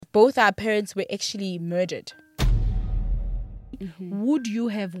both our parents were actually murdered. Would you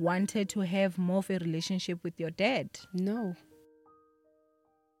have wanted to have more of a relationship with your dad? No.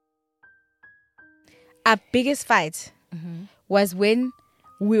 Our biggest fight was when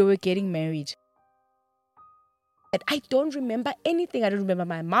we were getting married. I don't remember anything. I don't remember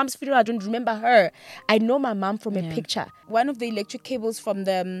my mom's funeral. I don't remember her. I know my mom from a picture. One of the electric cables from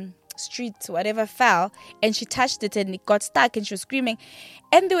the street, whatever, fell, and she touched it and it got stuck and she was screaming.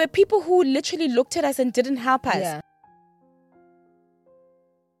 And there were people who literally looked at us and didn't help us. Yeah.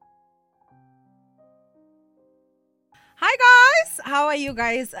 Hi guys, how are you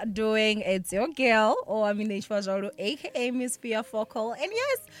guys doing? It's your girl, BodlyOwami, aka Miss Pia Focal. And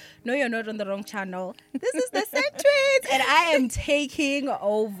yes, no, you're not on the wrong channel. This is the Centtwinz, and I am taking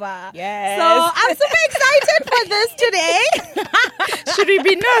over. Yes. So I'm super excited for this today. Should we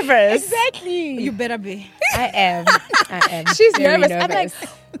be nervous? Exactly. You better be. I am. She's Very nervous. I'm like,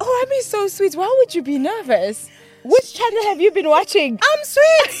 oh, I'm so sweet. Why would you be nervous? Which channel have you been watching? I'm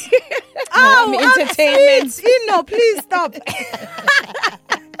sweet. I'm entertainment. Sweet. Please stop.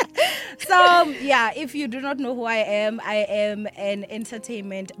 So, yeah, if you do not know who I am an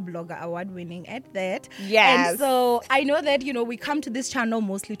entertainment blogger, award-winning at that. Yes. And so I know that, we come to this channel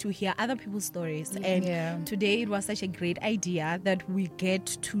mostly to hear other people's stories. And today it was such a great idea that we get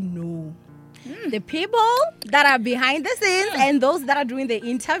to know the people that are behind the scenes and those that are doing the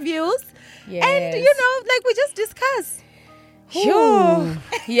interviews. Yes. And, we just discuss.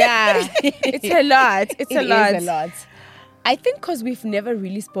 Yeah. It's a lot. It's a lot. It is a lot. I think because we've never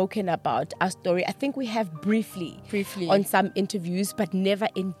really spoken about our story. I think we have briefly on some interviews, but never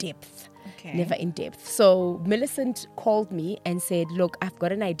in depth. Okay. Never in depth. So Millicent called me and said, look, I've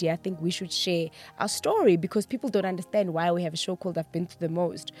got an idea. I think we should share our story because people don't understand why we have a show called I've Been Through the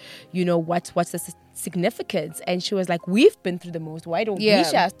Most. What's the significance? And she was like, we've been through the most. Why don't we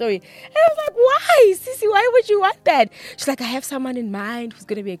share our story? And I was like, why? Sissy, why would you want that? She's like, I have someone in mind who's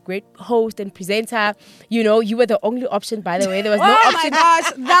going to be a great host and presenter. You were the only option, by the way. There was no option. Oh my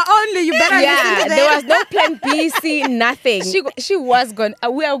gosh, the only. You better listen to that. There was no plan B, C, nothing. She was going.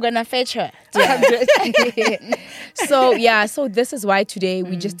 We are gonna fetch her. So this is why today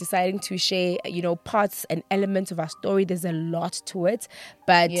we're just deciding to share, parts and elements of our story. There's a lot to it,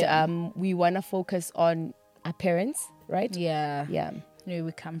 but we want to focus on our parents, right? Yeah. Where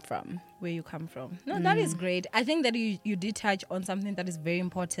you come from. No, that is great. I think that you did touch on something that is very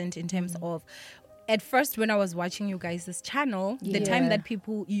important in terms of, at first when I was watching you guys' this channel, the time that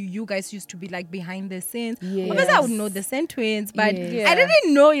you guys used to be like behind the scenes, because I would know the Centtwinz, but I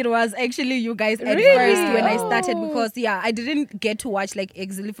didn't know it was actually you guys at first when I started, because I didn't get to watch like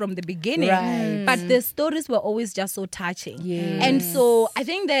exactly from the beginning, but the stories were always just so touching. And so I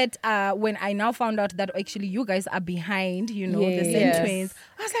think that when I now found out that actually you guys are behind, the Centtwinz,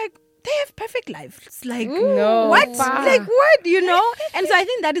 I was like, they have perfect lives. Like, what? Like, what? And so I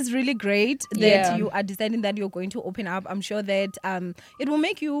think that is really great that you are deciding that you're going to open up. I'm sure that it will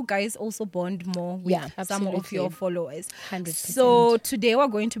make you guys also bond more with some of your followers. 100%. So today we're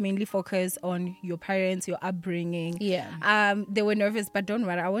going to mainly focus on your parents, your upbringing. They were nervous, but don't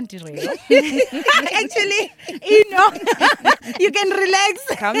worry, I won't derail. Actually, you can relax.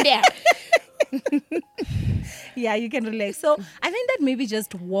 Calm down. Yeah, you can relax. So I think that maybe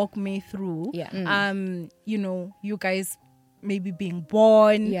just walk me through, you guys maybe being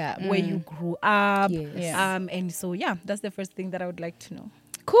born, where you grew up. And so, that's the first thing that I would like to know.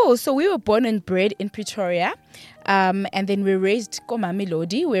 Cool. So we were born and bred in Pretoria, and then we raised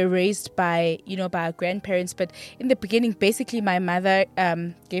Mamelodi. We were raised by our grandparents. But in the beginning, basically, my mother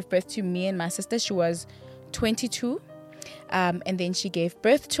gave birth to me and my sister. She was 22. And then she gave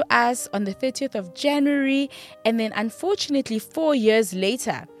birth to us on the 30th of January. And then unfortunately, 4 years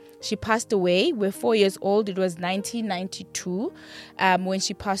later, she passed away. We're 4 years old. It was 1992 when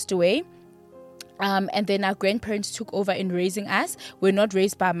she passed away. And then our grandparents took over in raising us. We're not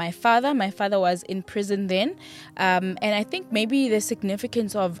raised by my father. My father was in prison then. And I think maybe the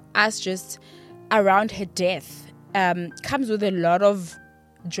significance of us just around her death comes with a lot of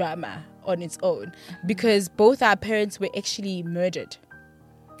drama on its own, because both our parents were actually murdered.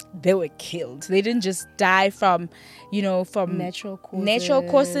 They were killed. They didn't just die from natural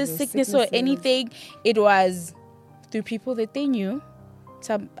causes, sickness or anything. It was through people that they knew.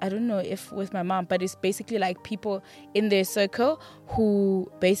 I don't know if with my mom, but it's basically like people in their circle who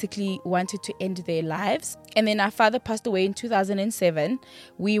basically wanted to end their lives. And then our father passed away in 2007.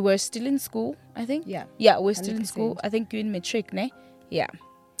 We were still in school, I think. Yeah, we're still 100%. In school. I think you're in matric, ne? Yeah.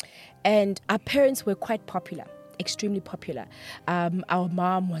 And our parents were quite popular, extremely popular. Our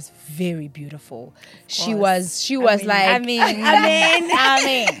mom was very beautiful. She was like, I mean,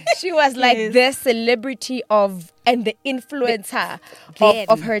 She was like the celebrity and the influencer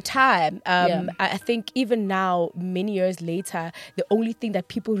of her time. I think even now, many years later, the only thing that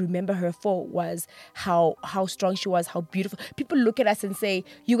people remember her for was how strong she was, how beautiful. People look at us and say,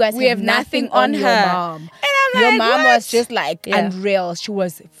 "You guys have nothing on your mom." And I'm Your like, mom what? was just like unreal. She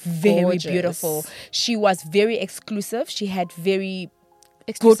was very Gorgeous. beautiful. She was very exclusive. She had very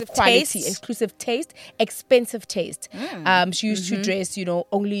Exclusive good quality, taste. exclusive taste, expensive taste. She used to dress,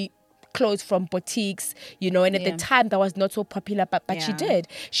 only clothes from boutiques, and at the time that was not so popular, but she did.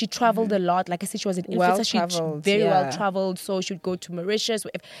 She traveled a lot. Like I said, she was an influencer. She very well traveled. So she would go to Mauritius.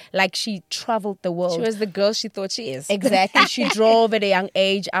 Like she traveled the world. She was the girl she thought she is. Exactly. She drove at a young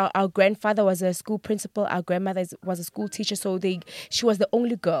age. Our grandfather was a school principal. Our grandmother was a school teacher. So she was the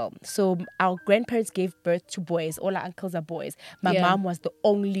only girl. So our grandparents gave birth to boys. All our uncles are boys. My mom was the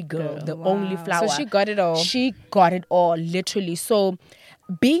only girl, the only flower. So she got it all. She got it all, literally. So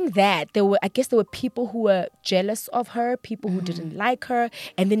being that, there were people who were jealous of her, people who didn't like her,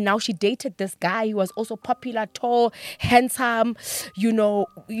 and then now she dated this guy who was also popular, tall, handsome,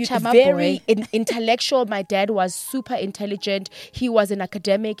 very intellectual. My dad was super intelligent. He was an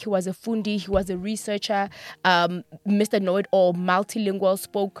academic. He was a fundi. He was a researcher. Mr. Know-it-all, multilingual,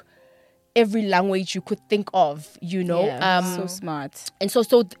 spoke every language you could think of. So smart. And so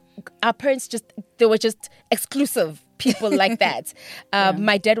our parents they were just exclusive people like that.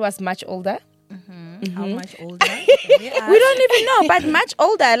 My dad was much older. How much older? We don't even know, but much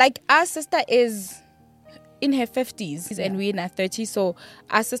older. Like our sister is in her 50s and we're in our 30s. So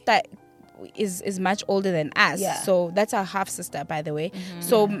our sister is much older than us. Yeah. So that's our half sister, by the way.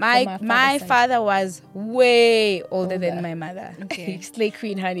 So my father was way older than my mother. Okay. Slay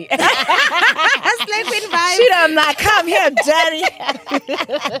queen, honey. Slay queen vibe. She done not come here, daddy.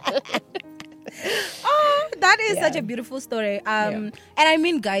 Oh, that is such a beautiful story. And I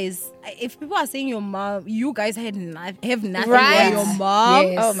mean, guys, if people are saying your mom, you guys have nothing Right. on your mom.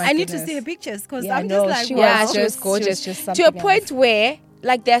 Yes. Oh my I need to goodness. see her pictures because Yeah, I'm no, just like, she wow. was she was gorgeous. She was just To a something point where,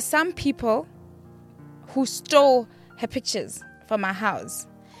 like, there are some people who stole her pictures from our house.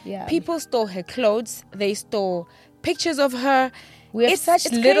 Yeah. People stole her clothes. They stole pictures of her. We have It's such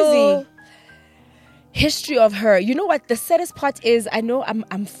crazy. little history of her. You know what the saddest part is? I know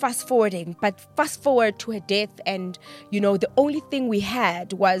I'm fast forwarding, but fast forward to her death, and the only thing we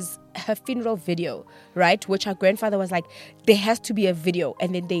had was her funeral video, right? Which our grandfather was like, there has to be a video,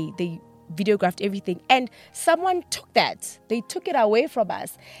 and then they videographed everything, and someone took that. They took it away from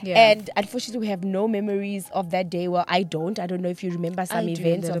us. Yeah. And unfortunately we have no memories of that day. Well, I don't know if you remember some I do,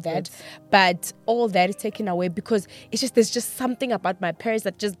 events little of that, bits. but all that is taken away because there's just something about my parents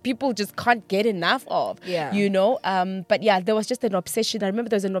that just people just can't get enough of. Yeah. But yeah, there was just an obsession. I remember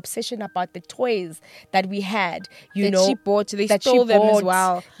there was an obsession about the toys that we had, That she bought. They that stole she them as bought.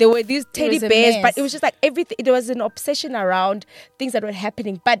 well. There were these teddy was a bears, mess. but it was just like everything. There was an obsession around things that were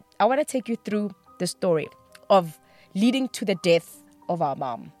happening. But I want to take you through the story of leading to the death of our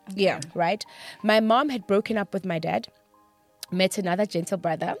mom. Yeah. Right? My mom had broken up with my dad, met another gentle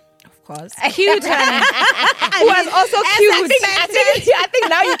brother. Of course. Cute, honey. Who was also cute. I think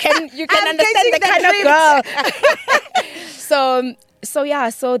now you can understand the kind of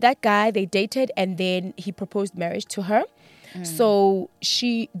girl. So that guy, they dated, and then he proposed marriage to her. So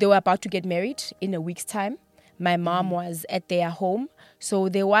they were about to get married in a week's time. My mom was at their home. So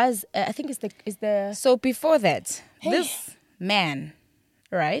there was, I think So before that, this man,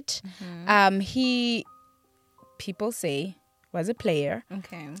 right? People say, was a player.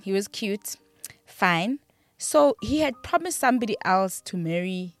 Okay. He was cute, fine. So he had promised somebody else to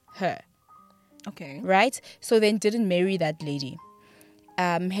marry her, Okay. right? So then didn't marry that lady.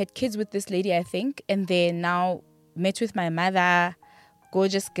 Had kids with this lady, I think, and then now met with my mother,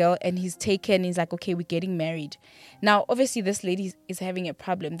 gorgeous girl, and he's like, okay, we're getting married. Now, obviously, this lady is having a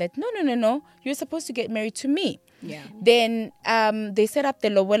problem that, no, you're supposed to get married to me. Yeah. Then they set up the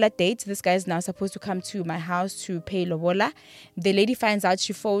lobola date. This guy is now supposed to come to my house to pay lobola. The lady finds out,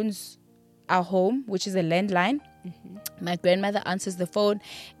 she phones our home, which is a landline. My grandmother answers the phone,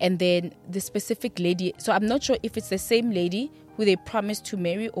 and then the specific lady, so I'm not sure if it's the same lady who they promised to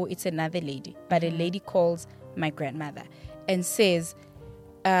marry or it's another lady, but a lady calls my grandmother and says,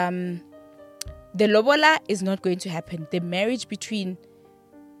 the lobola is not going to happen. The marriage between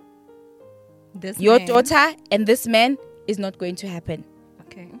your daughter and this man is not going to happen.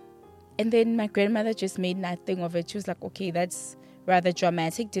 Okay. And then my grandmother just made nothing of it. She was like, okay, that's rather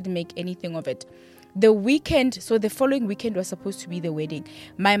dramatic. Didn't make anything of it. The following weekend was supposed to be the wedding.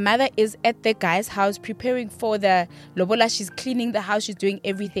 My mother is at the guy's house preparing for the lobola. She's cleaning the house. She's doing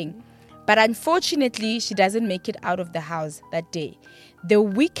everything. But unfortunately, she doesn't make it out of the house that day. The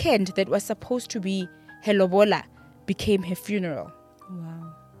weekend that was supposed to be her lobola became her funeral.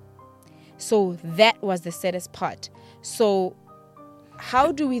 Wow. So that was the saddest part. So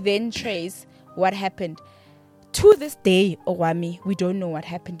how do we then trace what happened? To this day, Owami, we don't know what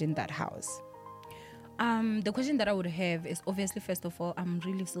happened in that house. The question that I would have is, obviously, first of all, I'm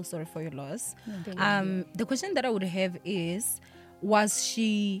really so sorry for your loss. The question that I would have is, was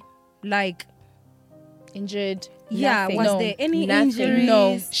she like Injured? Yeah, Nothing. was No, there any nothing. injuries?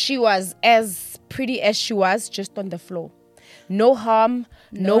 No. She was as pretty as she was, just on the floor. No harm,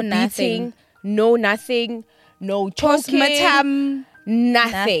 no nothing. beating, no nothing, no choking, Postmortem.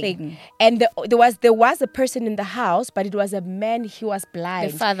 nothing. And there was a person in the house, but it was a man. He was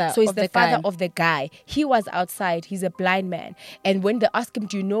blind. The father so he's of the the father guy. of the guy. He was outside. He's a blind man. And when they asked him,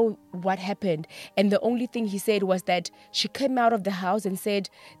 "Do you know what happened?" and the only thing he said was that she came out of the house and said,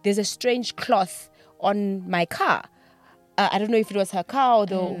 "There's a strange cloth on my car." I don't know if it was her car or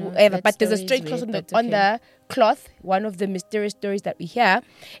whoever, that but there's a story is strange cloth weird, on but the cloth. One of the mysterious stories that we hear,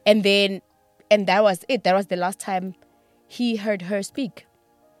 and that was it. That was the last time he heard her speak.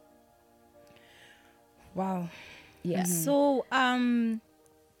 Wow. Yeah. So,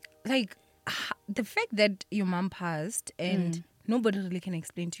 like, the fact that your mom passed and nobody really can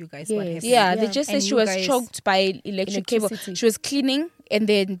explain to you guys what happened. Yeah, they Yeah. just said And she you was guys- choked by electric cable. Electricity. She was cleaning and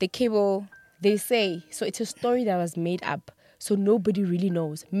then the cable. They say so. It's a story that was made up, so nobody really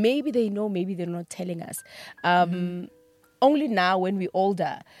knows. Maybe they know, maybe they're not telling us. Only now, when we're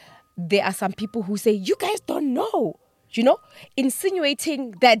older, there are some people who say, "You guys don't know,"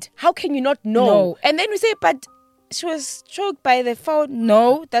 insinuating that how can you not know? No. And then we say, but she was choked by the phone.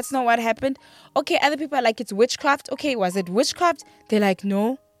 No, that's not what happened. Okay, other people are like, it's witchcraft. Okay, was it witchcraft? They're like,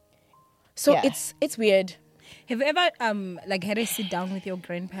 no. So Yeah. it's weird. Have you ever had a sit down with your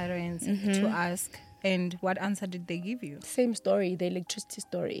grandparents to ask, and what answer did they give you? Same story, the electricity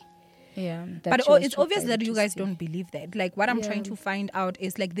story. Yeah. that But she was it's choked obvious by that you guys electricity. don't believe that. Like, what I'm trying to find out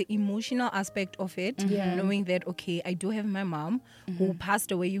is like the emotional aspect of it, knowing that, okay, I do have my mom who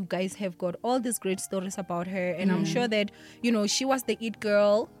passed away. You guys have got all these great stories about her, and I'm sure that she was the it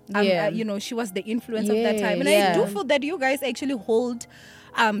girl. She was the influence of that time, and I do feel that you guys actually hold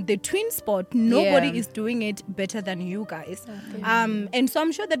the twin spot. Nobody Yeah. is doing it better than you guys. And so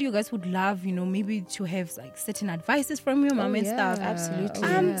I'm sure that you guys would love, maybe to have like certain advices from your mom and stuff.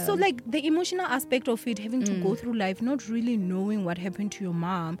 Absolutely. So like the emotional aspect of it, having to go through life, not really knowing what happened to your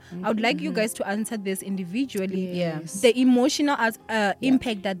mom. I would like you guys to answer this individually. Yes. The emotional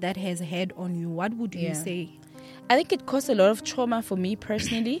impact that has had on you. What would you Yeah. say? I think it caused a lot of trauma for me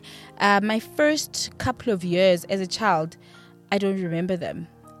personally. My first couple of years as a child, I don't remember them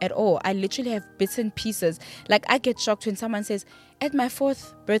at all. I literally have bits and pieces. Like, I get shocked when someone says, at my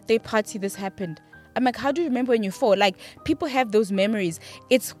 4th birthday party, this happened. I'm like, how do you remember when you're 4? Like, people have those memories.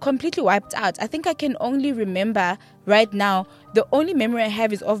 It's completely wiped out. I think I can only remember right now, the only memory I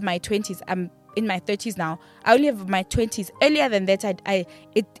have is of my 20s. I'm in my 30s now. I only have my 20s. Earlier than that,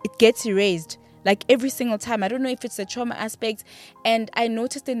 it gets erased. Like, every single time. I don't know if it's a trauma aspect. And I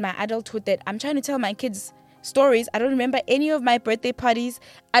noticed in my adulthood that I'm trying to tell my kids stories. I don't remember any of my birthday parties.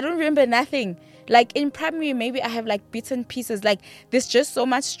 I don't remember nothing. Like, in primary, maybe I have like bits and pieces. Like, there's just so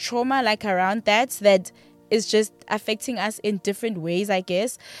much trauma like around that is just affecting us in different ways, I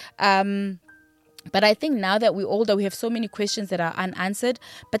guess. But I think now that we're older, we have so many questions that are unanswered.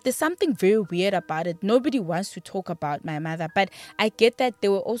 But there's something very weird about it. Nobody wants to talk about my mother. But I get that they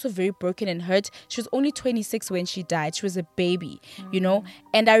were also very broken and hurt. She was only 26 when she died. She was a baby,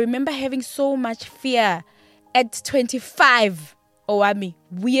 And I remember having so much fear at 25. Owami,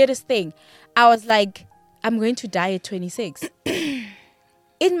 weirdest thing. I was like, I'm going to die at 26.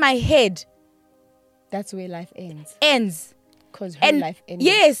 In my head, That's where life ends. Because her And life ended.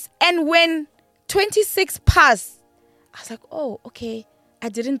 yes, and when 26 passed, I was like, oh, okay, I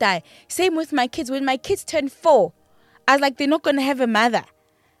didn't die. Same with my kids. When my kids turned 4, I was like, they're not going to have a mother.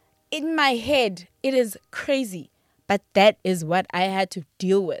 In my head, it is crazy. But that is what I had to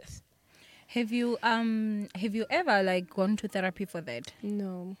deal with. Have you ever like gone to therapy for that?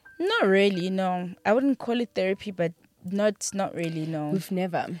 No, Not really, no. I wouldn't call it therapy, but not really, no. we've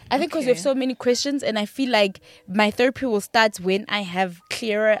never. I think because we have so many questions, and I feel like my therapy will start when I have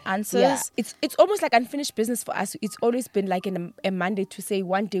clearer answers. Yeah, it's almost like unfinished business for us. It's always been like a mandate to say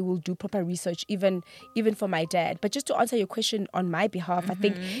one day we'll do proper research, even for my dad. But just to answer your question on my behalf, I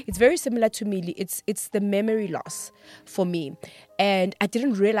think it's very similar to me. It's the memory loss for me, And I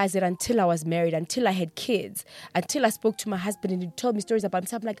didn't realize it until I was married, until I had kids, until I spoke to my husband and he told me stories about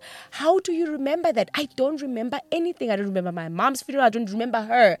himself. I'm like, how do you remember that? I don't remember anything. I don't remember my mom's funeral. I don't remember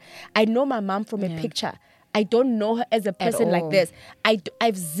her. I know my mom from a picture. I don't know her as a person like this. I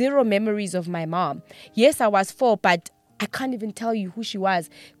have zero memories of my mom. Yes, I was 4, but I can't even tell you who she was.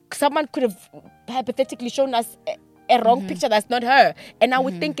 Someone could have hypothetically shown us a wrong picture that's not her, and I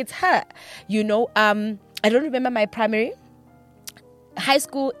would think it's her. You know, I don't remember my primary, high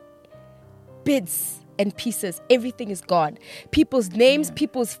school, bits and pieces. Everything is gone. People's names,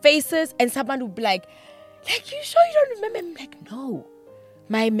 people's faces, and someone would be like, you sure you don't remember? I'm like, no.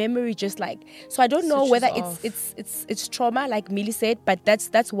 My memory just so I don't know whether it's trauma, like Millie said, but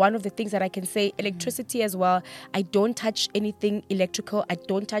that's one of the things that I can say. Electricity as well. I don't touch anything electrical. I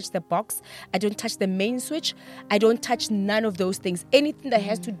don't touch the box. I don't touch the main switch. I don't touch none of those things. Anything that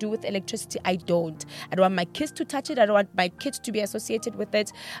has to do with electricity, I don't. I don't want my kids to touch it. I don't want my kids to be associated with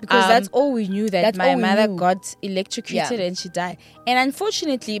it. Because that's all we knew, that my mother got electrocuted and she died. And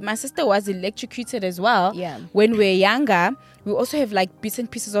unfortunately, my sister was electrocuted as well. Yeah. When we were younger, we also have bits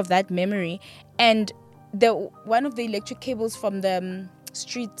and pieces of that memory. And one of the electric cables from the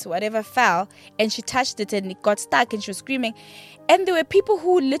street, whatever, fell, and she touched it and it got stuck and she was screaming. And there were people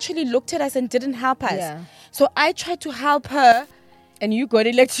who literally looked at us and didn't help us. Yeah. So I tried to help her. And you got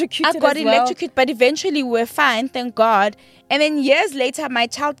electrocuted. I got as well. electrocuted, but eventually we were fine, thank God. And then years later, my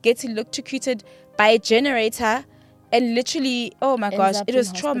child gets electrocuted by a generator, and literally, oh my gosh, it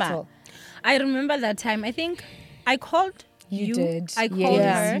was trauma. I remember that time. I think I called You did. I called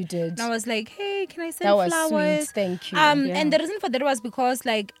her. You did. And I was like, hey, can I send That was flowers? sweet. Thank you. And the reason for that was because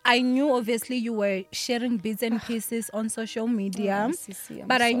I knew obviously you were sharing bits and pieces on social media. Sissy,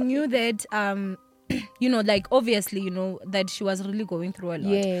 but I sorry. knew that obviously, that she was really going through a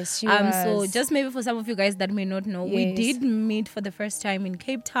lot. Yes, she was. So just maybe for some of you guys that may not know, we Yes. did meet for the first time in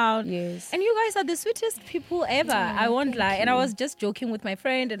Cape Town. Yes. And you guys are the sweetest people ever. I won't lie. And I was just joking with my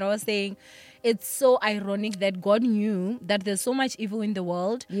friend and I was saying, it's so ironic that God knew that there's so much evil in the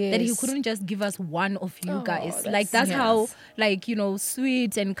world that He Yes. couldn't just give us one of you guys. that's That's how, nice.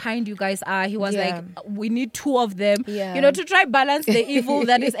 sweet and kind you guys are. He was Yeah. like, we need 2 of them, Yeah. to try balance the evil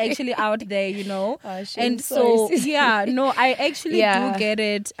that is actually out there, Oh, shame. And Sorry, so, I actually do get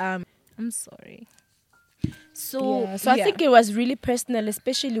it. I'm sorry. So, I think it was really personal,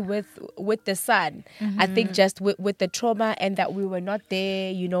 especially with the son. I think just with the trauma and that we were not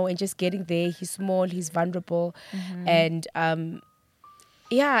there, and just getting there. He's small, he's vulnerable, and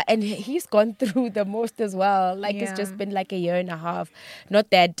and he's gone through the most as well. It's just been a year and a half. Not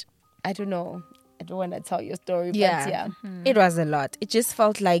that, I don't know. I don't want to tell your story, but yeah. It was a lot. It just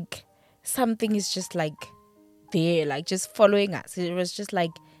felt like something is just there, just following us. It was just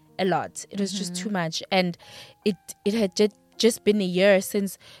a lot. It was just too much. And it had just been a year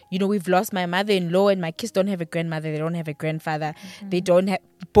since, we've lost my mother-in-law, and my kids don't have a grandmother. They don't have a grandfather. They don't have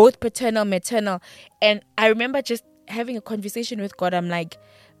both paternal, maternal. And I remember just having a conversation with God. I'm like,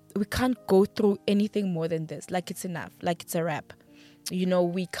 we can't go through anything more than this. It's enough. It's a wrap.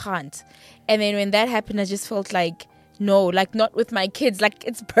 We can't. And then when that happened, I just felt no, not with my kids.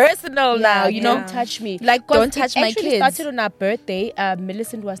 It's personal now, Don't touch me. Don't touch my actually kids. Started on our birthday.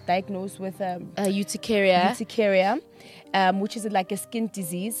 Millicent was diagnosed with urticaria, which is a skin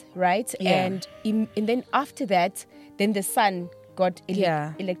disease, right? Yeah. And then after that, then the son got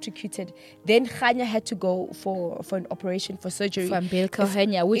electrocuted. Then Khanya had to go for an operation, for surgery. for umbilical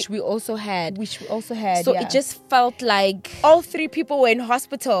hernia, which we also had. So yeah. it just felt like all 3 people were in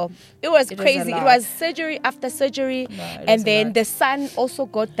hospital. It was crazy. a It lot. was surgery after surgery. And then the son also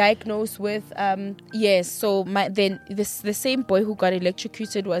got diagnosed with yes. So the same boy who got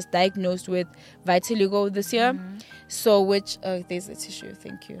electrocuted was diagnosed with vitiligo this year. So there's a tissue.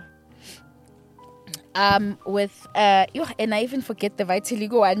 Thank you. And I even forget the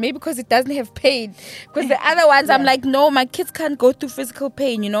vitiligo one, maybe because it doesn't have pain, because the other ones I'm like, no, my kids can't go through physical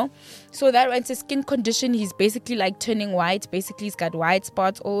pain, so that one's a skin condition. He's basically turning white. Basically he's got white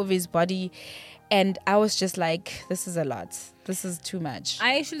spots all over his body, and I was just like, this is a lot. This is too much.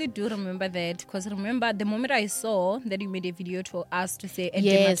 I actually do remember that, because remember the moment I saw that you made a video to us to say a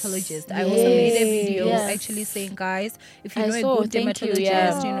Yes. dermatologist, I also made a video Yes. actually saying, guys, if you I know saw, a good thank you,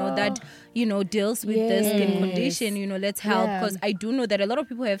 dermatologist, yeah. that deals with the skin Yes. condition, let's help, Yeah. because I do know that a lot of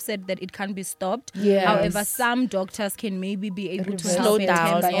people have said that it can be stopped. Yes. However, some doctors can maybe be able to Reverse help in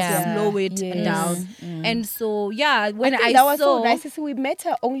down, terms of yeah. slow it Yes. down. And so when I think I that was saw so nice to see. We met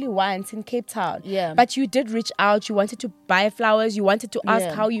her only once in Cape Town. Yeah. But you did reach out. You wanted to buy flowers. You wanted to ask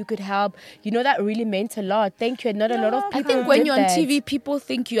Yeah. how you could help. That really meant a lot. Thank you. And not a lot of people I think when did you're on that. TV, people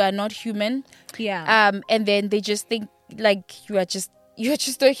think you are not human. yeah. And then they just think like you're just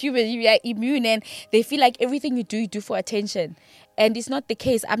a human, you are immune, and they feel like everything you do for attention. And it's not the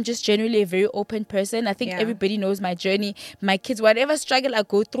case. I'm just generally a very open person. I think everybody knows my journey. My kids, whatever struggle I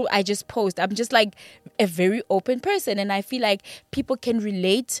go through, I just post. I'm just like a very open person, and I feel like people can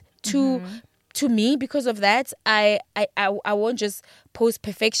relate to me because of that. I won't just post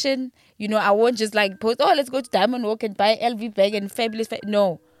perfection. I won't just like post, oh, let's go to Diamond Walk and buy LV bag and fabulous.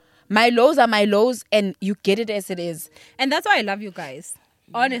 No. My lows are my lows, and you get it as it is. And that's why I love you guys.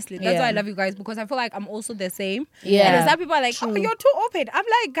 Honestly, that's why I love you guys, because I feel like I'm also the same. Yeah. And some people are like, oh, you're too open. I'm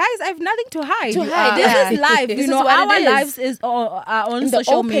like, guys, I have nothing to hide. This is life. This our lives are on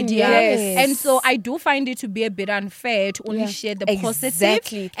social open, media. Yes. And so I do find it to be a bit unfair to only share the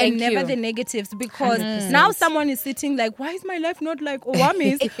positive and never the negatives, because now someone is sitting like, why is my life not like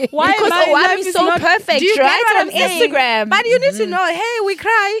Owami's? Why because my life Owami's is so not perfect, do you get right? what On I'm saying? Instagram. But you need to know, hey, we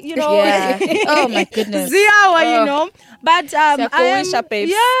cry, Yeah. Oh my goodness. Ziawa, But I am,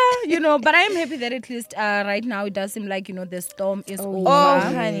 babes. but I am happy that at least right now it does seem like the storm is over. Oh,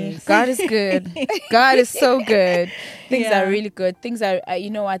 honey, God is good. God is so good. Things are really good. Things are, you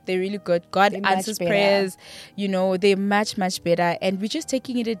know what? They're really good. God answers prayers. They're much, much better, and we're just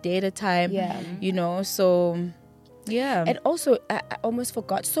taking it a day at a time. Yeah. So yeah. And also, I almost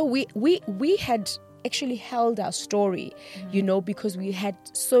forgot. So we had actually held our story, because we had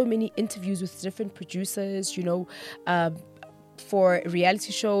so many interviews with different producers, for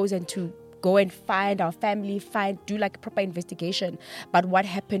reality shows, and to go and find our family, do like a proper investigation about what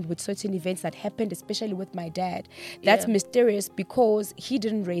happened with certain events that happened, especially with my dad. That's mysterious because he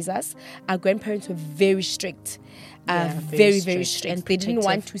didn't raise us. Our grandparents were very strict. Very, very strict. And they didn't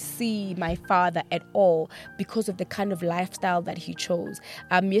want to see my father at all because of the kind of lifestyle that he chose.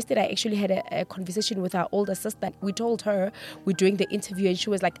 Yesterday, I actually had a conversation with our older sister. We told her, we're doing the interview, and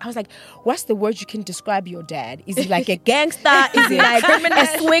she was like, I was like, what's the word you can describe your dad? Is he like a gangster? Is he like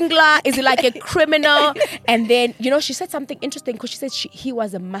a swindler? Is he like a criminal? And then, she said something interesting, because she said he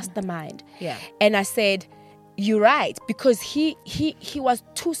was a mastermind. Yeah. And I said, you're right, because he was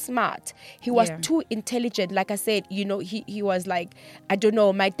too smart. He was too intelligent. Like I said, he was like, I don't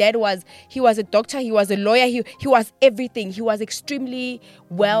know, my dad he was a doctor, he was a lawyer, he was everything. He was extremely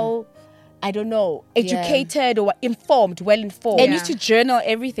well, I don't know, educated or well informed. And used to journal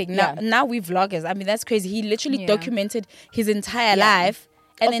everything. Now we vloggers. I mean, that's crazy. He literally documented his entire life.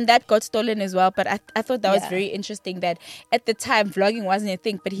 And then that got stolen as well. But I thought that was very interesting that at the time, vlogging wasn't a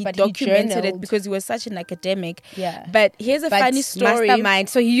thing. But he documented it because he was such an academic. Yeah. But here's a funny story. Mastermind.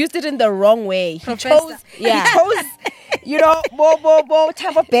 So he used it in the wrong way. He chose, more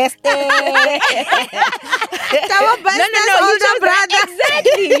type of best. Older brother.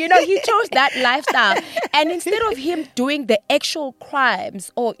 Exactly. He chose that lifestyle. And instead of him doing the actual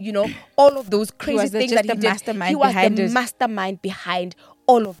crimes or, all of those crazy things that he did, he was the mastermind behind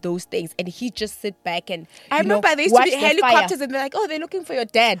all of those things, and he just sit back and I remember there used to be helicopters and they're like, oh, they're looking for your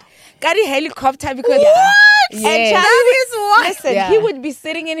dad. Got a helicopter because Yes. And Charlie is what? Listen, he would be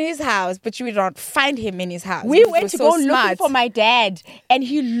sitting in his house, but you would not find him in his house. We went to go looking for my dad, and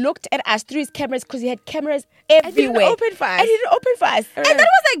he looked at us through his cameras because he had cameras everywhere. And he didn't open for us. And that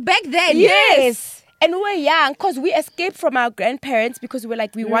was like back then. Yes. And we were young because we escaped from our grandparents because we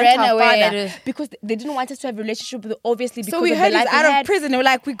want our father, because they didn't want us to have a relationship with, obviously, because so we heard he's out of prison. We're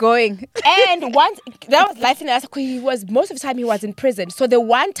like, we're going. And once that was life in us. Most of the time he was in prison. So the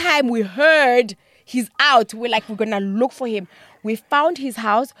one time we heard he's out, we're gonna look for him. We found his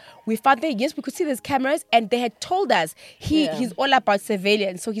house. We found that, yes, we could see these cameras, and they had told us he's all about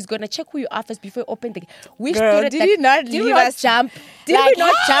surveillance. So he's gonna check who you are first before you open the. We stood at did we not jump? Did we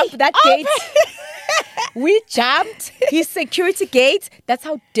not jump that gate? We jumped his security gate. That's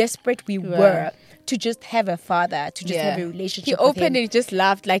how desperate we were to just have a father, to just have a relationship. He opened and he just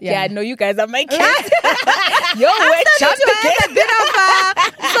laughed like, I know you guys are my kids. Yo, we jumped the gate.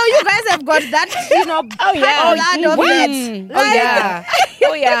 So you guys have got that, Oh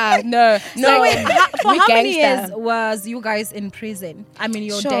yeah. No. So wait, for how many years was you guys in prison? I mean,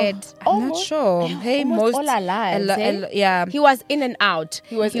 your dad. I'm not sure. Hey, almost all our lives. He was in and out.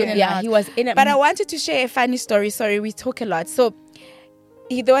 He was in and out. But I wanted to share a funny story. Sorry, we talk a lot. So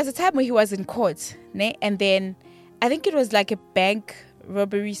there was a time where he was in court, and then I think it was like a bank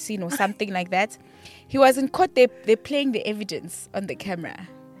robbery scene or something like that. He was in court. They're playing the evidence on the camera.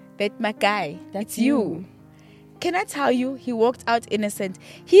 That my guy, that's you. Can I tell you, he walked out innocent.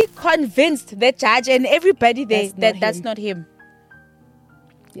 He convinced the judge and everybody there that's not him.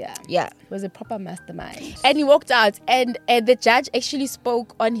 Yeah. It was a proper mastermind. And he walked out, and the judge actually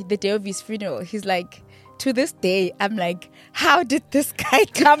spoke on the day of his funeral. He's like, to this day, I'm like, how did this guy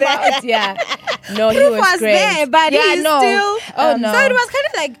come out? No, he Proof was was great. there, but Yeah, he's no. still. Oh, no. So it was kind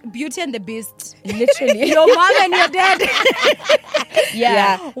of like Beauty and the Beast. Literally. Your mom and your dad.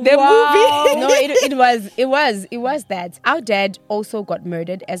 Yeah. The Wow. No, it was that. Our dad also got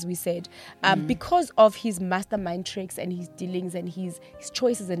murdered, as we said, because of his mastermind tricks and his dealings and his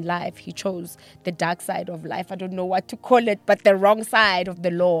choices in life. He chose the dark side of life. I don't know what to call it, but the wrong side of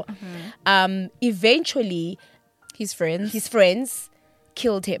the law. Eventually, His friends.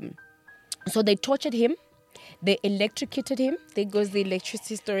 killed him. So they tortured him. They electrocuted him. There goes the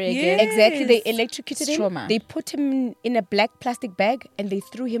electricity story Yeah. again. Exactly. They electrocuted It's him. trauma. They put him in a black plastic bag and they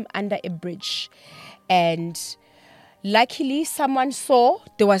threw him under a bridge. And luckily, someone saw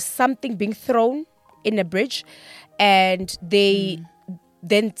there was something being thrown in a bridge, and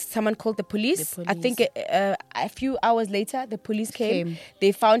then someone called the police. I think a few hours later, the police came.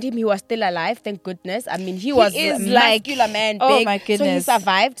 They found him. He was still alive. Thank goodness. I mean, he was is muscular like- man. oh Big, my So he goodness.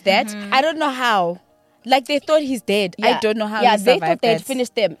 survived that. I don't know how. Like they thought he's dead. I don't know how. Yeah, he they survived thought they'd that.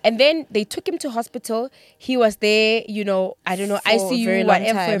 finished him, and then they took him to hospital. He was there, I don't know, For a ICU, very long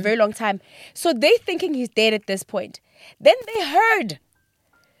whatever, for a time. very long time. So they thinking he's dead at this point. Then they heard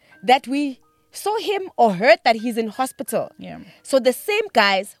that we saw him or heard that he's in hospital. Yeah. So the same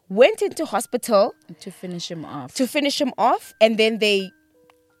guys went into hospital To finish him off. and then they,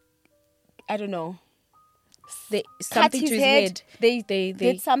 I don't know, They, cut something his to his head. head. They They-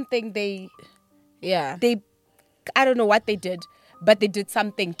 did something. They Yeah. I don't know what they did, but they did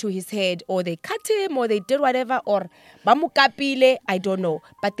something to his head, or they cut him, or they did whatever, or bamukapile, I don't know,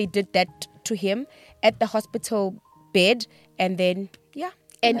 but they did that to him at the hospital bed, and then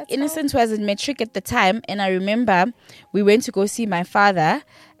And that's Innocence was in matric at the time, and I remember we went to go see my father,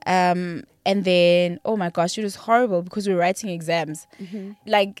 and then oh my gosh, it was horrible because we were writing exams.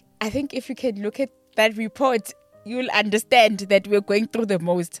 Like I think if you can look at that report, you'll understand that we're going through the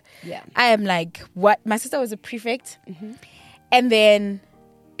most. Yeah. I am like, what? My sister was a prefect, and then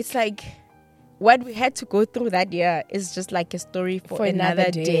it's like what we had to go through that year is just like a story for another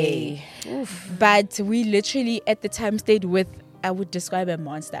day. But we literally at the time stayed with, I would describe a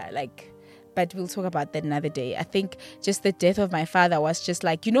monster, like, but we'll talk about that another day. I think just the death of my father was just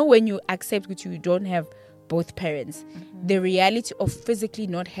like, when you accept that you don't have both parents, the reality of physically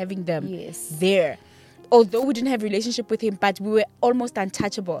not having them there. Although we didn't have a relationship with him, but we were almost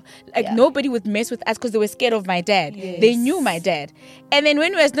untouchable. Like nobody would mess with us because they were scared of my dad. They knew my dad. And then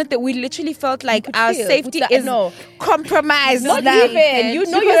when we was not there, we literally felt like our safety is compromised. Not now. even.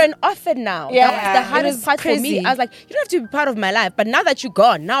 You're an orphan now. Yeah, That was the it hardest was part for me. crazy. I was like, you don't have to be part of my life. But now that you're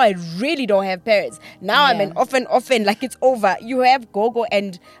gone, now I really don't have parents. Now I'm an orphan. Like it's over. You have Gogo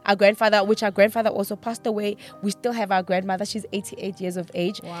and our grandfather, which our grandfather also passed away. We still have our grandmother. She's 88 years of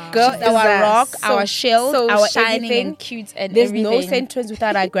age. Wow. Girl, She's our rock, so- our shield, so our shining everything. and cute and There's no everything. Centtwinz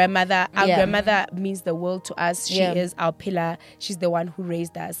without our grandmother. Our Yeah. grandmother means the world to us. She Yeah. is our pillar. She's the one who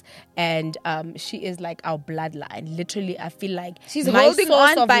raised us, and she is like our bloodline. Literally, I feel like She's my holding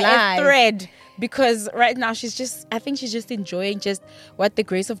source on of by life. a thread because right now I think she's just enjoying just what the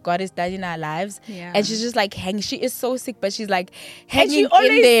grace of God has done in our lives. Yeah. And she's just like hanging. She is so sick, but she's like And hanging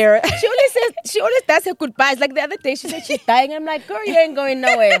in there. She always does her goodbyes. Like the other day, she said she's dying. I'm like, girl, you ain't going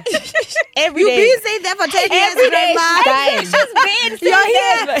nowhere. Every You day. been saying that for 10 years, Every day grandma. she's dying. She's been You're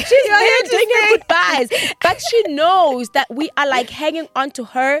here. She's You're here here to doing her stay. goodbyes. But she knows that we are like hanging on to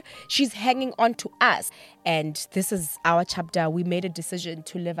her. She's hanging on to us. And this is our chapter. We made a decision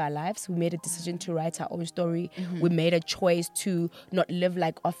to live our lives. We made a decision to write our own story. We made a choice to not live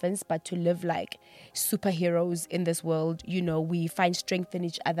like orphans, but to live like superheroes in this world. We find strength in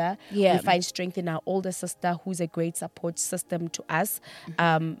each other. Yeah. We find strength in our older sister, who's a great support system to us.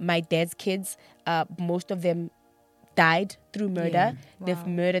 My dad's kids, most of them died through murder. They've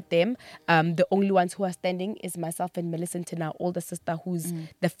murdered them. The only ones who are standing is myself and Millicent, and our older sister, who's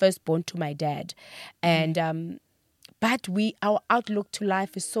the firstborn to my dad. And but our outlook to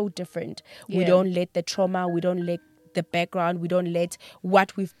life is so different. We don't let the trauma, we don't let the background, we don't let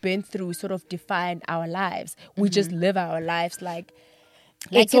what we've been through sort of define our lives. We just live our lives like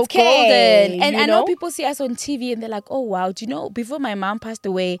It's okay, golden. And you I know know? people see us on TV and they're like, oh wow, do you know, before my mom passed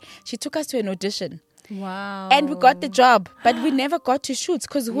away, she took us to an audition. Wow. And we got the job, but we never got to shoot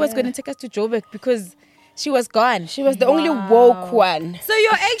because who was going to take us to Joburg because she was gone. She was the only woke one. So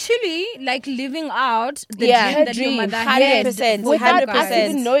you're actually like living out the Yeah, dream her that your dream, mother 100%. had. Without 100%. us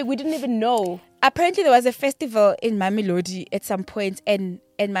even knowing, we didn't even know. Apparently there was a festival in Mamelodi at some point and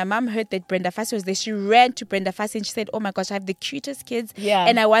and my mom heard that Brenda Fassie was there, she ran to Brenda Fassie and she said, oh my gosh, I have the cutest kids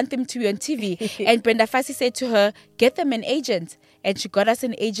and I want them to be on TV. And Brenda Fassie said to her, get them an agent. And she got us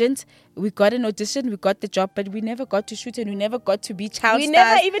an agent. We got an audition. We got the job, but we never got to shoot and we never got to be child We stars.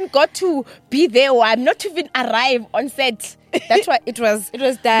 never even got to be there, or I'm not even arrive on set. That's why it was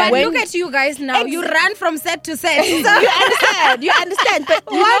done. But look at you guys now. You ran from set to set. You understand. But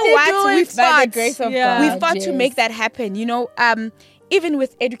you What know you what? doing? We By the fought. grace of We God, fought to make that happen. You know, even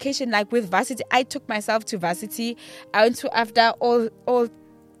with education, like with varsity, I took myself to varsity. I went to after all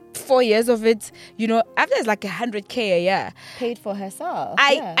 4 years of it. You know, after it's like 100K a year. Paid for herself.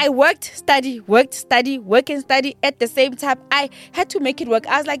 I worked, study and study at the same time. I had to make it work.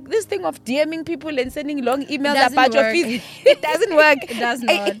 I was like, this thing of DMing people and sending long emails Doesn't about your work. fees, it doesn't work. It does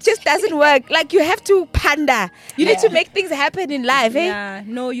not. It just doesn't work. Like, you have to pander. You need to make things happen in life, eh? Yeah,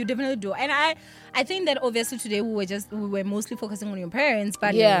 no, you definitely do. And I think that obviously today we were mostly focusing on your parents,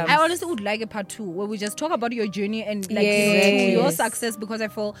 but I honestly would like a part 2 where we just talk about your journey and like your success, because I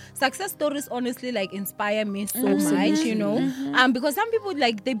feel success stories honestly like inspire me so much, you know. Because some people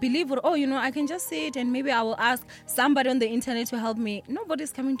like they believe, oh, you know, I can just sit and maybe I will ask somebody on the internet to help me.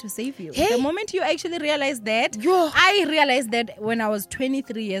 Nobody's coming to save you. The moment you actually realize that, I realized that when I was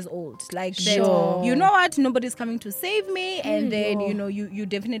 23 years old, like that, you know what, nobody's coming to save me, and then you know you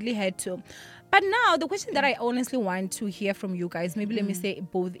definitely had to. But now, the question that I honestly want to hear from you guys, maybe let me say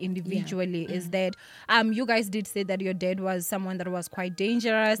both individually, is that you guys did say that your dad was someone that was quite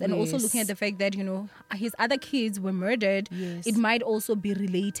dangerous, and also looking at the fact that, you know, his other kids were murdered. It might also be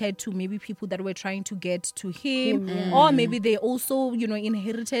related to maybe people that were trying to get to him, or maybe they also, you know,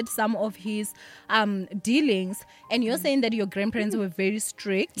 inherited some of his dealings. And you're saying that your grandparents were very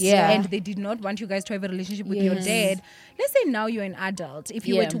strict, and they did not want you guys to have a relationship with your dad. Let's say now you're an adult. If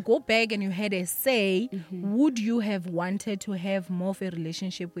you were to go back and you had a say, would you have wanted to have more of a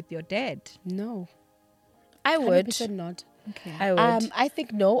relationship with your dad? No. I would. 100% not. Okay. I would. I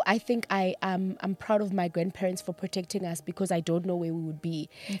think no. I think I'm proud of my grandparents for protecting us, because I don't know where we would be.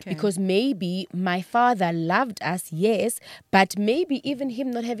 Because maybe my father loved us, yes, but maybe even him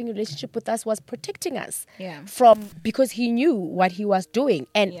not having a relationship with us was protecting us because he knew what he was doing,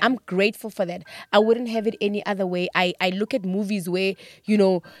 and I'm grateful for that. I wouldn't have it any other way. I look at movies where, you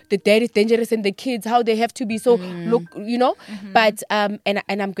know, the dad is dangerous and the kids how they have to be so look, you know, but and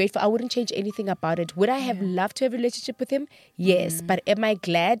I'm grateful. I wouldn't change anything about it. Would I have loved to have a relationship with him? Yes, but am I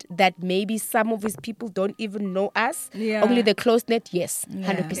glad that maybe some of his people don't even know us? Only the close net? Yes,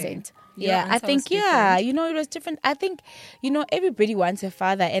 100%. Yeah, I think, you know, it was different. I think, you know, everybody wants a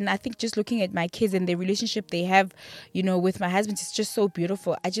father. And I think just looking at my kids and the relationship they have, you know, with my husband, it's just so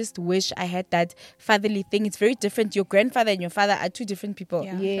beautiful. I just wish I had that fatherly thing. It's very different. Your grandfather and your father are two different people.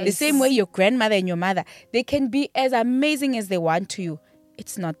 The same way your grandmother and your mother, they can be as amazing as they want to you.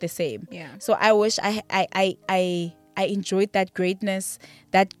 It's not the same. So I wish I enjoyed that greatness,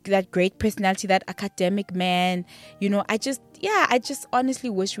 that great personality, that academic man. You know, I just honestly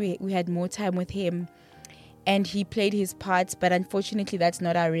wish we had more time with him, and he played his part. But unfortunately, that's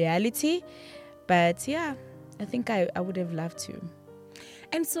not our reality. But yeah, I think I would have loved to.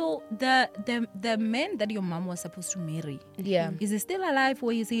 And so the man that your mom was supposed to marry, is he still alive?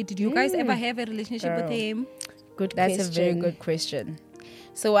 Where is he? Did you guys ever have a relationship with him? That's a very good question.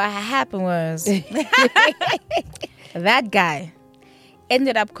 So what happened was that guy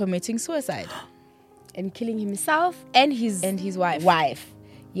ended up committing suicide and killing himself and his wife.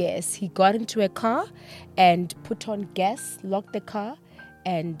 Yes, he got into a car and put on gas, locked the car,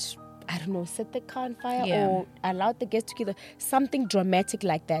 and I don't know, set the car on fire or allowed the gas to kill something dramatic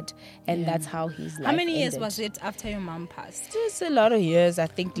like that. And that's how his life How many years ended. was it after your mom passed? Just a lot of years, I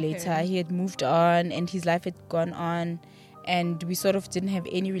think. Later he had moved on and his life had gone on, and we sort of didn't have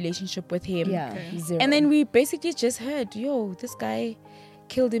any relationship with him. Zero. And then we basically just heard, this guy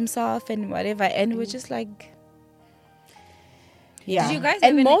killed himself and whatever, and we're just like, Did you guys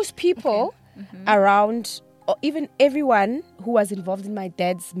and have most people around, or even everyone who was involved in my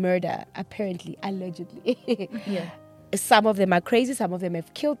dad's murder, apparently, allegedly, some of them are crazy, some of them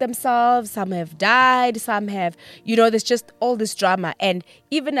have killed themselves, some have died, some have, there's just all this drama. And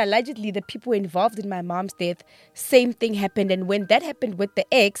even allegedly, the people involved in my mom's death, same thing happened. And when that happened with the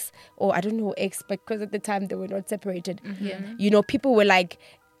ex, or I don't know ex, because at the time they were not separated, people were like,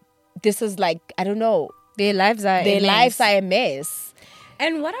 this is like, I don't know, their lives are a mess.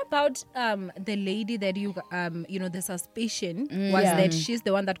 And what about the lady that the suspicion was that she's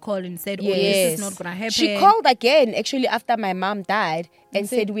the one that called and said, this is not going to happen. She called again, actually, after my mom died and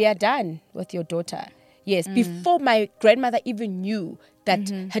said, we are done with your daughter. Yes, before my grandmother even knew that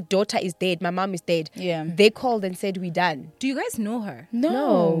her daughter is dead, my mom is dead. Yeah. They called and said, "We done." Do you guys know her?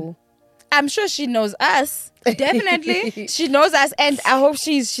 No. I'm sure she knows us. Definitely. She knows us, and I hope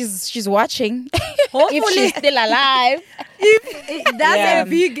she's watching. If she's still alive. That's a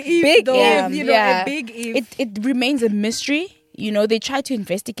big if, though. Yeah. A big if. It remains a mystery. You know, they try to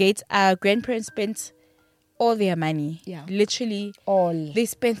investigate. Our grandparents spent all their money. Yeah. Literally All. They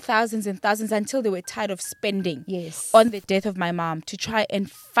spent thousands and thousands until they were tired of spending. Yes. On the death of my mom to try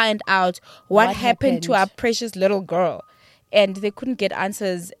and find out what happened to our precious little girl. And they couldn't get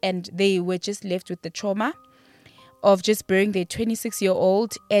answers, and they were just left with the trauma of just burying their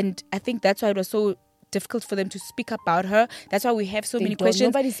 26-year-old. And I think that's why it was so difficult for them to speak about her. That's why we have so many questions.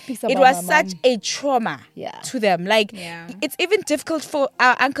 Nobody speaks about it was my such mom. a trauma to them. Like, it's even difficult for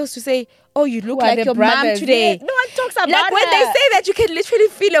our uncles to say, "Oh, you look like your mom today." Yeah, no one talks about like when her. they say that, you can literally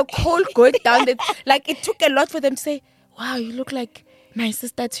feel a cold going down the like it took a lot for them to say, "Wow, you look like my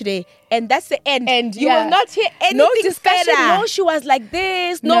sister today," and that's the end. And you will not hear anything no discussion. further. No, she was like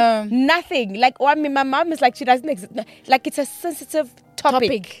this. No, nothing. Like, I mean, my mom is like, she doesn't exist. Like, it's a sensitive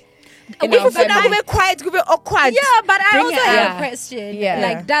topic. We we're quiet, we were awkward. Yeah, but I Bring also it have up. a question.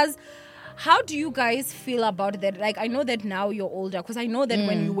 Yeah. Like, how do you guys feel about that? Like, I know that now you're older, because I know that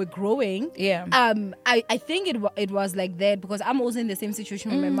when you were growing, I think it was like that, because I'm also in the same situation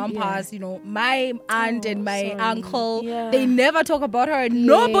when my mom passed. You know, my aunt and my uncle, they never talk about her.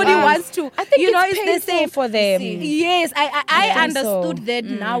 Nobody wants to. I think it's painful the same for them. Yes, I understood that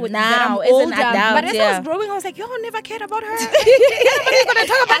now that I'm as an older. adult, But as I was growing, I was like, yo, I never cared about her. Nobody's gonna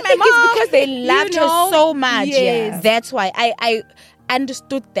talk about my mom. It's because they loved her so much. Yes. That's why I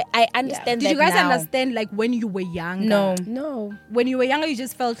understood that. I understand that. Did you guys now. understand, like, when you were younger? No. When you were younger, you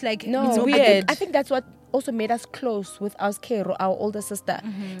just felt like It's I weird. think, I think that's what also made us close with Kero, our older sister.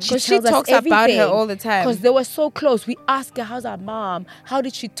 Because she talks about her all the time. Because they were so close. We asked her, how's our mom? How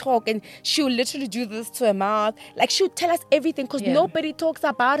did she talk? And she would literally do this to her mouth. Like, she would tell us everything, because nobody talks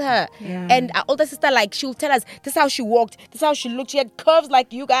about her. And our older sister, like, she would tell us, this is how she walked, this is how she looked. She had curves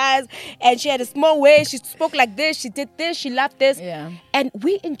like you guys, and she had a small waist. She spoke like this, she did this, she laughed this. And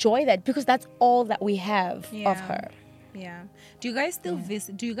we enjoy that, because that's all that we have of her. Yeah. Do you guys still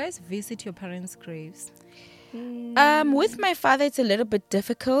visit? Do you guys visit your parents' graves? With my father, it's a little bit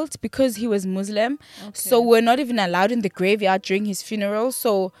difficult because he was Muslim. So we're not even allowed in the graveyard during his funeral.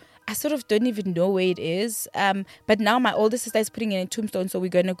 So I sort of don't even know where it is. But now my older sister is putting in a tombstone, so we're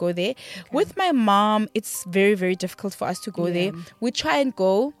going to go there. With my mom, it's very, very difficult for us to go there. We try and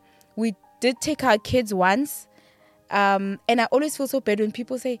go. We did take our kids once. And I always feel so bad when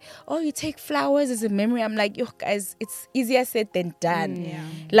people say, "Oh, you take flowers as a memory." I'm like, yo, guys, it's easier said than done.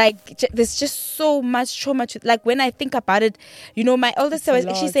 Like, there's just so much trauma. Like, when I think about it, you know, my elder sister was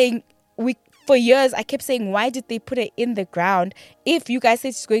actually saying, for years, I kept saying, why did they put her in the ground? If you guys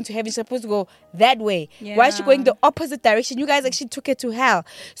said she's going to heaven, she's supposed to go that way. Why is she going the opposite direction? You guys actually took her to hell.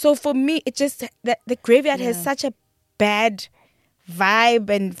 So for me, it just, that the graveyard has such a bad vibe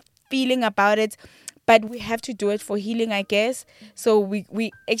and feeling about it. But we have to do it for healing, I guess. So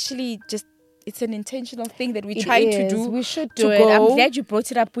we actually just, it's an intentional thing that we're trying to do. We should do it. I'm glad you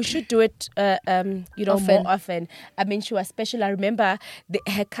brought it up. We should do it, more often. I mean, she was special. I remember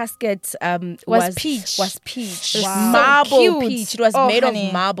her casket was peach. Marble peach. It was made of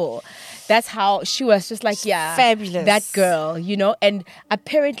marble. That's how she was, just like, fabulous. That girl, you know. And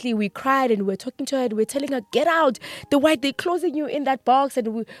apparently we cried and we were talking to her and we were telling her, get out. They're closing you in that box.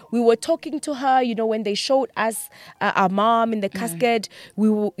 And we were talking to her, you know, when they showed us our mom in the casket. We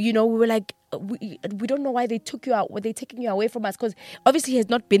were like, we don't know why they took you out. Were they taking you away from us? Because obviously he has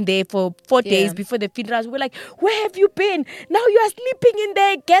not been there for 4 days before the funeral. We're like, where have you been? Now you are sleeping in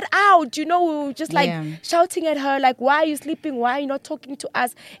there. Get out. You know, we were just like shouting at her, like, why are you sleeping? Why are you not talking to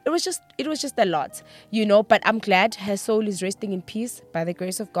us? It was just a lot, you know. But I'm glad her soul is resting in peace by the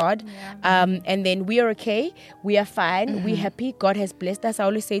grace of God. And then we are okay. We are fine. We're happy. God has blessed us. I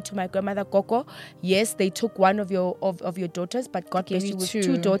always say to my grandmother Coco, yes, they took one of your daughters, but God bless you with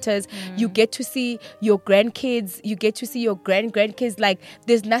 2 daughters. You get to see your grandkids. You get to see your grandkids. Like,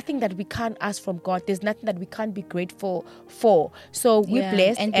 there's nothing that we can't ask from God. There's nothing that we can't be grateful for. So we're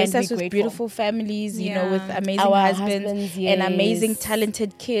blessed and blessed us with beautiful families, you know, with amazing Our husbands and amazing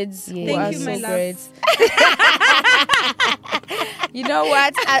talented kids who Thank are you, so my love. great. You know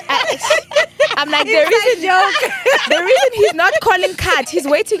what? I'm like, the reason he's not calling Kat, he's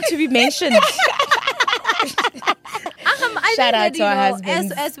waiting to be mentioned. I Shout think out that, to our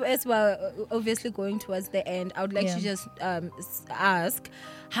husbands. as we're obviously going towards the end, I would like to just ask,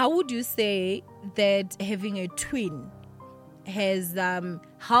 how would you say that having a twin has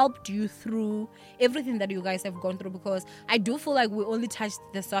helped you through everything that you guys have gone through? Because I do feel like we only touched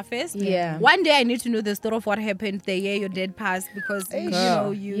the surface. Yeah. One day I need to know the story of what happened the year your dad passed, because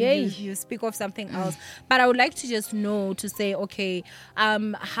you speak of something else. But I would like to just know, to say, okay,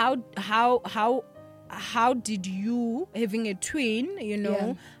 how did you, having a twin,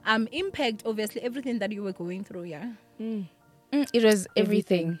 impact obviously everything that you were going through? It was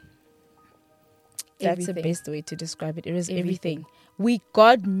everything. That's the Everything. best way to describe it. It was everything.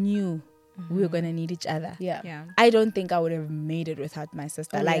 God knew we were going to need each other. Yeah. I don't think I would have made it without my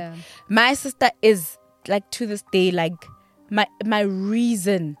sister. Oh, like, yeah. my sister is, like, to this day, like, my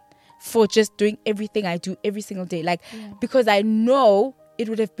reason for just doing everything I do every single day. Like, because I know it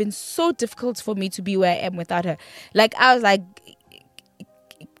would have been so difficult for me to be where I am without her. Like, I was like,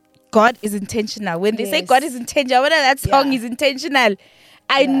 God is intentional. When they say Yes. God is intentional, whether that song is intentional,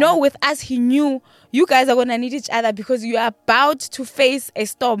 I know with us, he knew you guys are going to need each other, because you are about to face a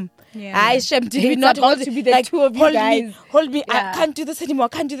storm. Yeah. I shame did we It's not about hold to be the like, two of you hold guys. me, hold me. Yeah. I can't do this anymore. I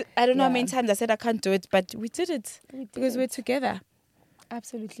can't do this. I don't know how many Yeah. times I said I can't do it, but we did it because we're together.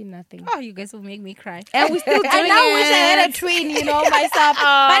 Absolutely nothing. Oh, you guys will make me cry. And we're still doing I now wish I had a it. twin, myself.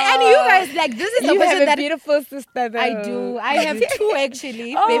 But and you guys, like, this is the You question have a that beautiful sister, though. I do. I have two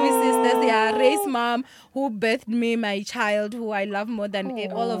actually, baby sisters. Yeah, Ray's mom, who birthed me, my child, who I love more than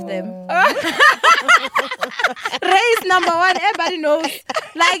all of them. Ray's number one. Everybody knows.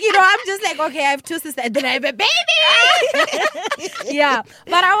 Like, I'm just like, okay, I have two sisters, and then I have a baby. Yeah,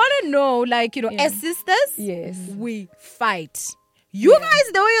 but I want to know, like, as sisters, Yes. we fight. You guys,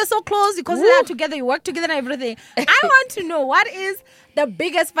 the way you're so close, you consider together, you work together and everything. I want to know, what is the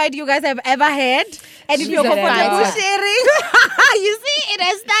biggest fight you guys have ever had? And if you're a comfortable fighter. sharing, you see, it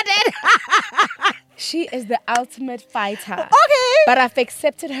has started. She is the ultimate fighter. Okay. But I've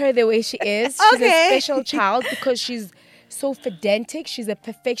accepted her the way she is. She's Okay. a special child because she's so pedantic. She's a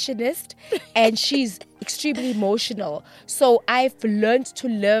perfectionist and she's extremely emotional. So I've learned to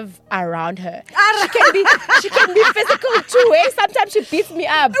live around her. She can be physical too. Eh? Sometimes she beats me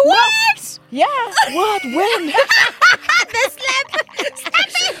up. What? Yeah. What? When? The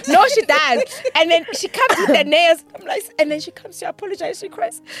slap. No, she does. And then she comes with the nails. I'm like, and then she comes to apologize. She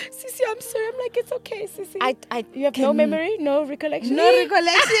cries, Sissy, I'm sorry. I'm like, it's okay, Sissy. You have no memory, no recollection. No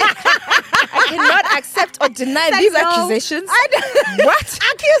recollection. I cannot accept or deny these accusations. What?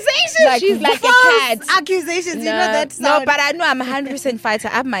 Accusations. She's like a False cat. accusations. You know that No, sound. but I know I'm 100% fighter.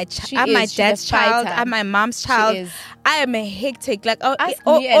 I'm my She I'm is. my She's dad's a child. fighter. I'm my mom's child. is. I am a hectic. Like, Ask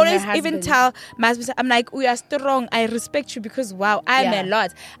me and always her even husband. tell my husband, I'm like, we are strong. I respect you because wow, I'm Yeah. a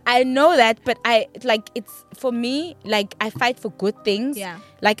lot. I know that, but it's for me. Like, I fight for good things. Yeah.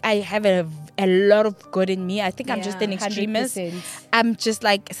 Like, I have a lot of good in me. I think I'm just an Yeah. extremist. 100%. I'm just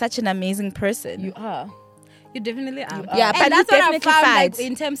like such an amazing person. You are. You definitely are. Yeah, and but we that's what I definitely found, like, fight.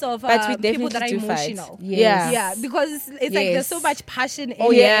 in terms of But we people that are definitely do fight. emotional. Yeah. Yeah, because it's like there's so much passion in,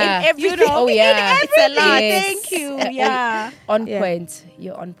 Oh, yeah. in everything. Oh, yeah. In It's a everything. lot. Yes. Thank you. Yeah. On Yeah. point.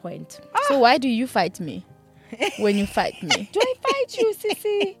 You're on point. So why do you fight me when you fight me? Do I fight you,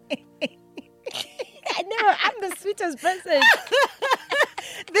 Sissy? I know, I'm the sweetest person.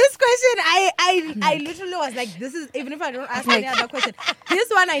 This question, I literally was like, this is, even if I don't ask any other question, this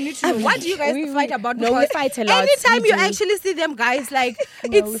one I need to know. What do you guys fight about? No, we Because fight a lot. anytime We you do. actually see them guys, like,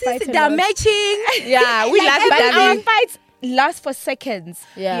 we fight a they're lot. matching. Yeah, we Like, love every- it. Our fights last for seconds.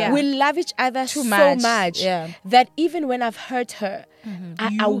 Yeah. We love each other so much. much Yeah. that even when I've hurt her, I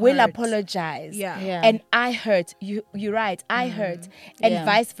You will hurt. apologize. Yeah. Yeah. And I hurt. You're right. I hurt. And Yeah.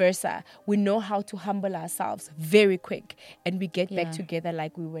 vice versa. We know how to humble ourselves very quick. And we get back Yeah. together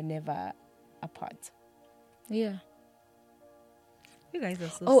like we were never apart. Yeah. You guys are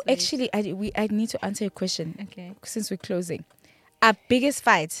so Oh, sweet. actually, I need to answer your question. Okay. Since we're closing, our biggest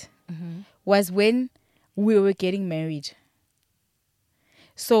fight was when we were getting married.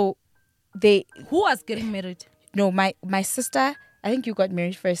 So Who was getting married? no, my sister, I think you got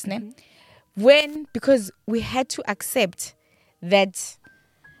married first, ne? Because we had to accept that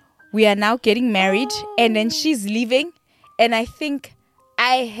we are now getting married and then she's leaving. And I think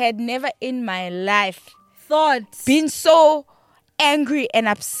I had never in my life Thoughts. been so angry and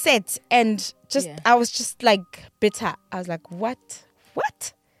upset and just, Yeah. I was just like bitter. I was like, what?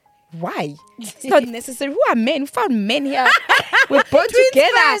 Why? It's not necessary. Who are men? We found men here. We're born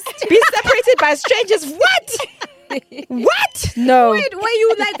together. Be separated by strangers. What? What? No. Wait, were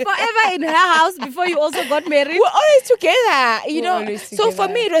you like forever in her house before you also got married? We're always together, you We're know. always So for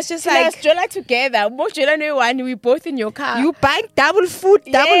together. me, it was just Like like stroller together. Most we both in your car. you buying double food,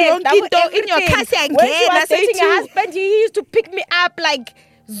 double Yes, double yonkinto in your car. everything. When she was dating her husband, he used to pick me up like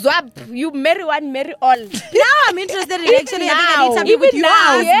Zwap, you marry one, marry all. Now I'm interested in actually having a date with your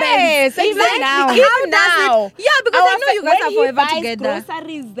husband. Yes, exactly. How Even does now. it? Yeah, because I know you guys are forever when together. he buys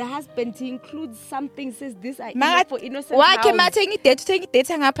groceries, the husband, he includes something, says this are Mara- enough for innocent Wakhe house. mathenga idate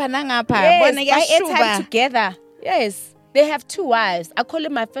ngapha nangapha. Yes, Bona buy airtime kuyashuba. together. Yes. They have 2 wives. I call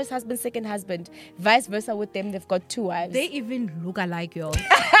him my first husband, second husband. Vice versa with them, they've got 2 wives. They even look alike, yo.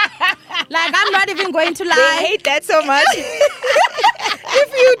 Like, I'm not even going to They lie. hate that so much.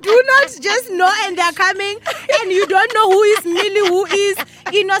 If you do not just know and they're coming and you don't know who is Millie, who is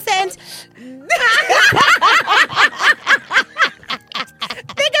innocent, they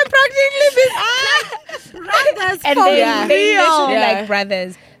can practically be brothers and for they real. literally like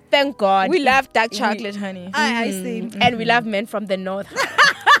brothers. Thank God. We love dark chocolate, honey. I see. And we love men from the north.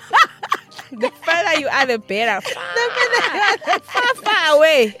 The further you are, the better. Far, far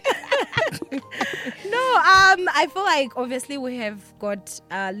away. No, I feel like obviously we have got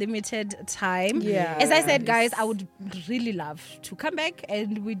limited time. Yeah. As I said, guys, I would really love to come back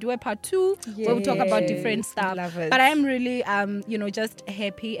and we do a part 2 where we talk about different stuff. Love it. But I'm really, just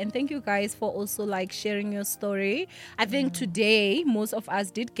happy and thank you guys for also like sharing your story. I think today most of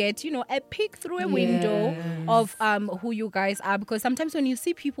us did get, a peek through a window of who you guys are, because sometimes when you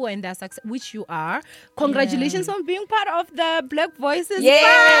see people and their success, which you are, congratulations on being part of the Black Voices.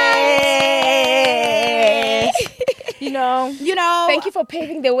 Yes. You know. Thank you for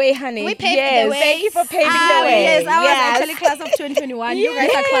paving the way, honey. We paved the way. Thank you for paving the way. Yes, I was actually class of 2021. You guys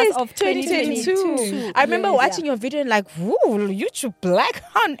are class of 2022. I remember watching your video and like, woo, YouTube Black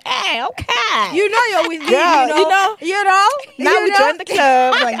on air. Okay. You know you're with me. Girl, You know. Now we joined the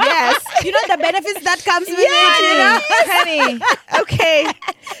club. Like, yes. You know the benefits that comes with Honey. Okay.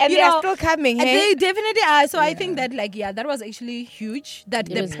 And they are still coming, hey? They definitely are. So I think that that was actually huge. That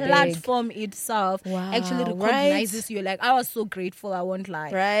the was platform itself actually recognizes you. Like, I was so grateful, I won't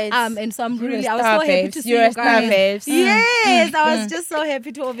lie. Right. And so I was so star happy babes. to see You're you a star guys. babes. Yes, I was just so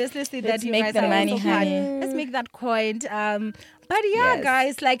happy to obviously see Let's that you make guys the are money, also part. honey. Let's make that coin. But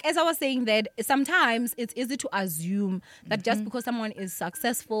guys, like as I was saying, that sometimes it's easy to assume that just because someone is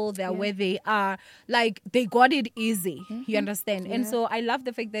successful, they're where they are, like they got it easy. You understand? And so I love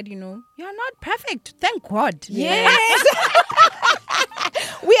the fact that you're not perfect. Thank God. Yes.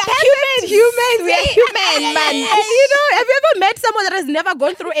 We are humans. We are human, man. Have you ever met someone that has never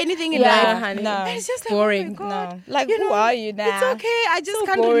gone through anything in life? honey. No. And it's just like, Boring. oh my God. No. Like, who are you now? It's okay. I just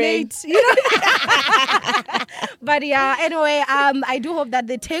can't boring. relate. But anyway, I do hope that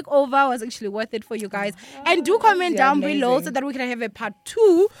the takeover was actually worth it for you guys. And do comment down below so that we can have a part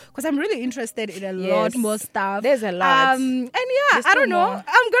 2, because I'm really interested in a lot more stuff. There's a lot. And I don't know. I'm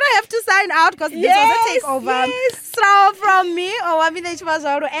gonna have to sign out because this was a takeover. So from me, Owami and the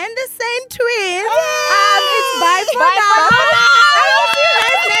Centtwinz, it's bye for now.